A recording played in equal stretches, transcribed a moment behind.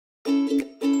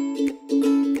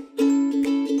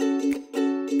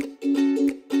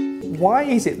Why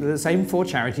is it that the same four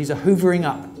charities are hoovering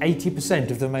up 80%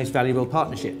 of the most valuable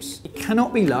partnerships? It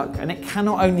cannot be luck, and it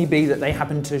cannot only be that they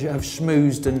happen to have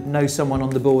schmoozed and know someone on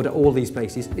the board at all these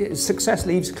places. Success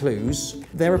leaves clues.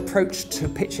 Their approach to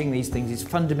pitching these things is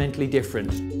fundamentally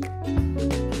different.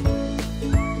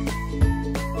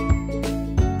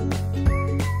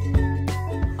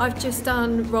 I've just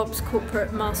done Rob's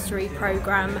Corporate Mastery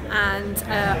programme, and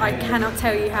I cannot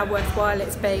tell you how worthwhile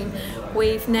it's been.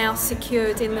 We've now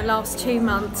secured in the last 2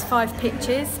 months 5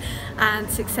 pitches and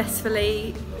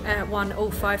successfully won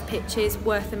all 5 pitches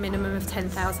worth a minimum of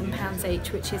 £10,000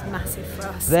 each, which is massive for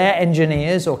us. They're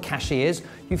engineers or cashiers.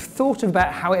 You've thought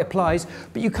about how it applies,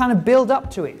 but you kind of build up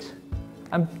to it.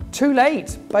 And too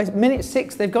late. By minute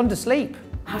 6, they've gone to sleep.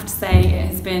 I have to say it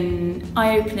has been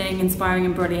eye-opening, inspiring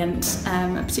and brilliant.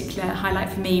 A particular highlight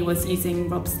for me was using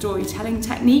Rob's storytelling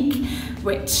technique,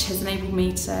 which has enabled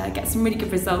me to get some really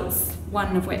good results,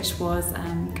 one of which was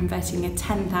converting a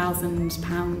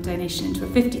 £10,000 donation into a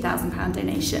 £50,000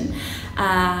 donation.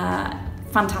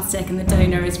 Fantastic, and the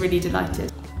donor is really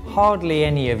delighted. Hardly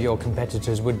any of your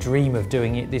competitors would dream of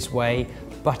doing it this way,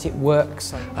 but it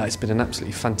works. It's been an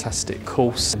absolutely fantastic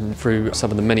course, and through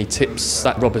some of the many tips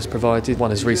that Rob has provided,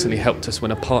 one has recently helped us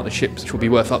win a partnership which will be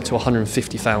worth up to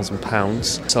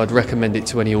 £150,000, so I'd recommend it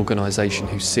to any organisation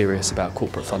who's serious about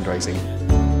corporate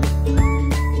fundraising.